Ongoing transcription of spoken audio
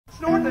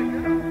Hey,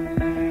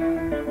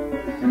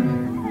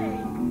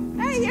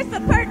 here's the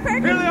Pert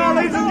Perky. Here they are,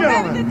 ladies and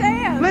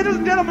gentlemen. Ladies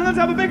and gentlemen, let's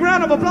have a big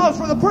round of applause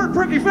for the Pert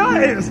Perky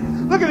Phillies.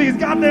 Look at these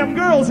goddamn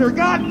girls here.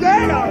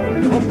 Goddamn!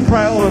 I'm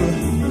proud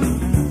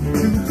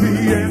to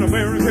be an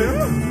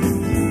American.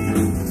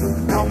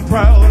 I'm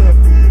proud.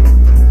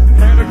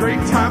 Had a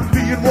great time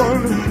being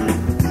one.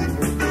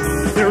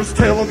 There's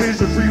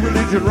television, free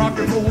religion, rock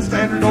and roll,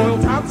 Standard Oil,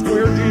 Times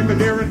Square, Jimi,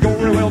 Darren,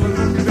 Gore, Weldon,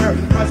 Lucy Bear,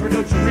 mass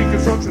production,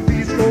 reconstruction,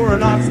 B-score,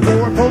 and odd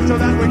score, culture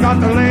that we got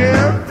to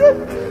live.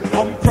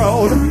 I'm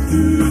proud to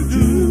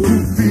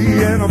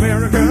be an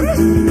American,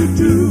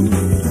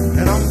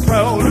 and I'm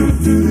proud.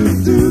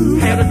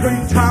 Had a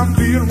great time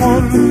being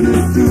one.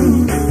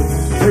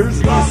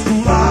 There's lots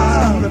of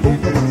lives, and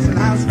both of us in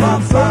high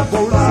school, so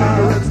both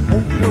cigarettes,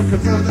 home working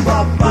for the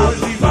top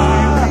boys,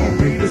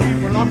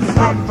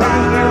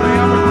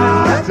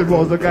 it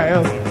was a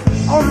gas.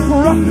 I'm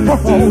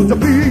proud to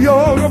be a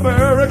young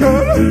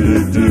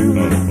American.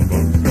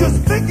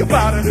 Just think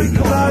about it.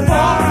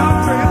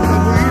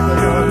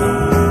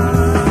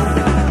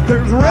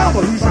 There's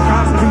revolution,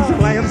 constitution,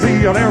 land,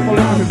 sea, and air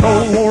pollution,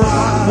 cold war,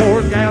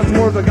 wars, gas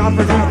wars, the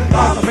confrontation,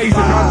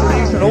 consummation,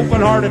 consternation,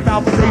 open-hearted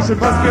palpitation,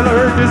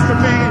 muscular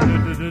dystrophy.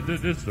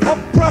 I'm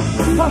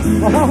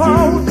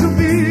proud to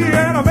be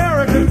an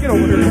American. Get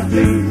over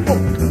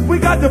here. We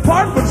got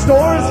department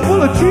stores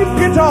full of cheap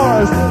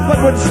guitars, but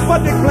when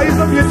Sputnik plays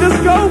them, you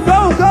just go,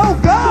 go, go,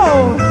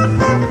 go.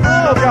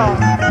 Oh, God.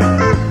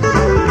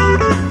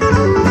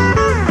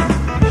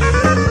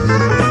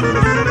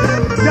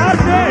 God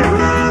damn.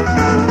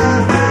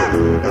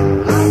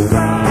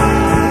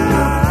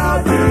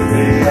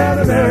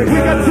 We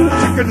got 2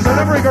 chickens in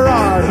every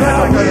garage.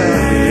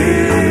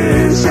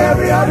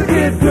 Chevy ought to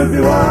get 51.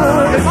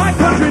 In my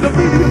country, the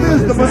medium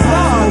is the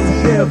massage.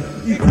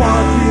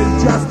 Equality and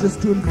justice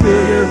to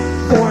inferior,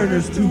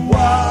 foreigners to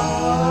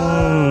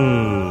wild.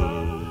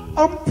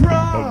 I'm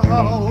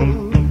proud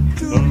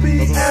to be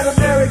an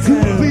American. To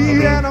be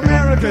an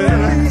American.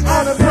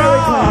 I'm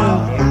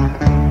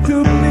proud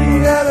to be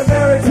an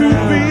American. To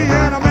be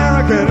an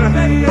American.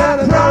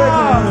 I'm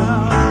proud.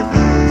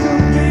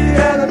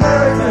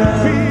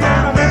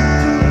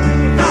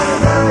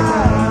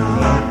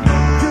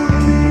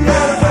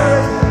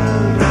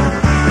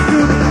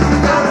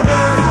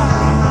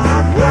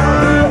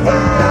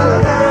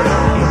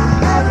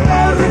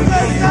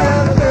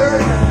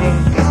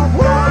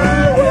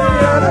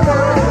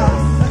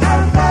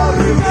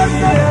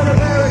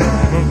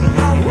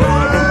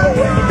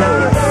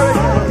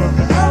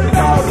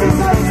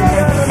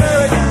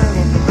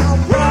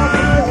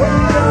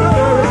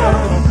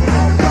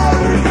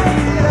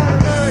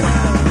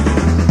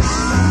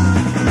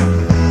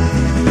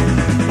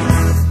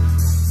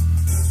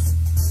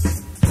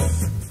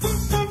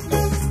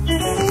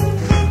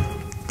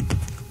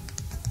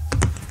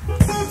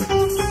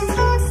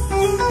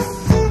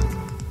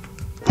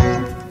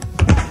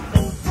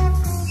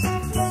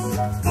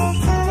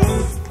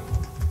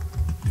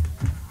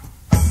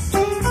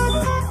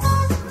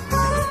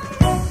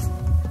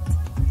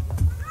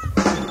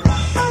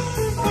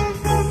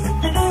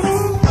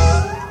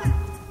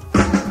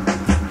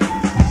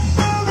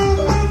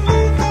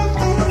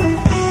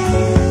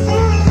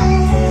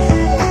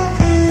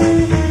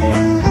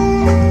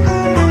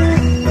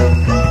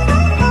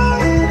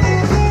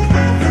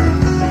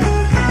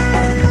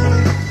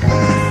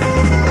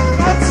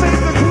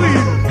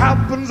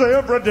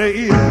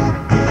 Day.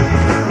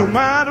 No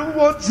matter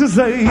what you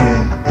say,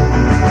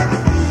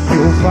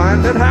 you'll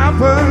find it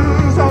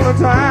happens all the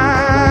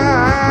time.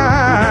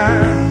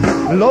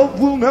 Love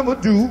will never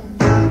do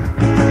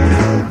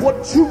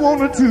what you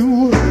want to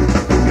do.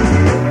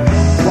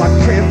 Why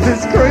can't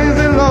this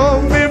crazy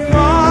love be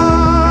mine?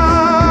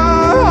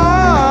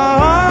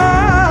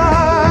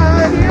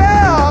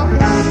 Yeah.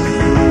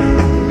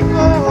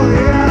 Oh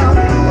yeah.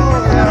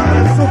 Oh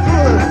yeah. It's so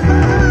good.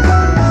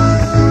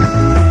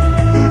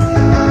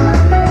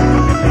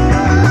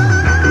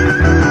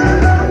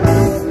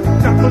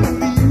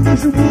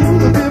 Unusual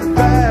to be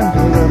bad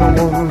with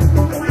anyone.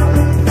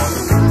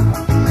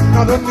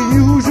 Not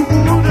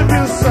unusual to be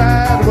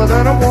sad with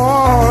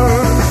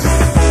anyone.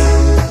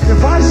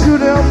 If I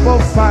should ever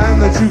find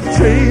that you've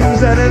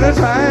changed at any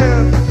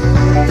time,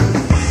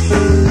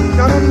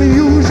 not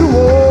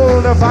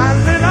unusual to find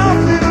that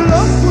I'm in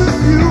love with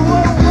you.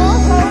 Oh,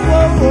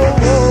 oh, oh,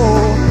 oh,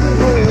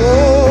 oh,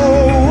 oh,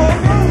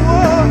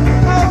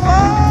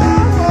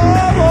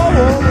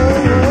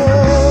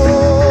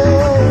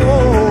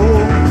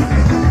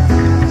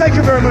 Thank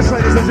you very much,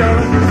 ladies and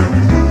gentlemen.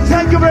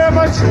 Thank you very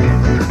much.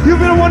 You've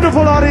been a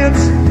wonderful audience.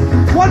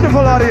 Wonderful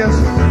audience.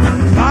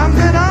 I'm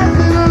in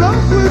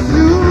love with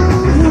you.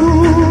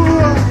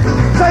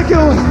 Thank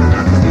you.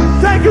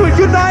 Thank you and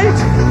good night.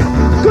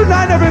 Good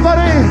night,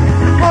 everybody.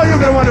 Oh, you've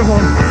been wonderful.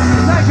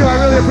 Thank you. I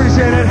really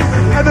appreciate it.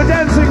 And the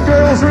dancing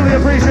girls really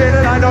appreciate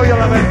it. I know you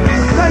love it.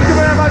 Thank you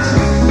very much.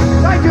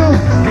 Thank you.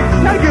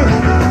 Thank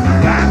you.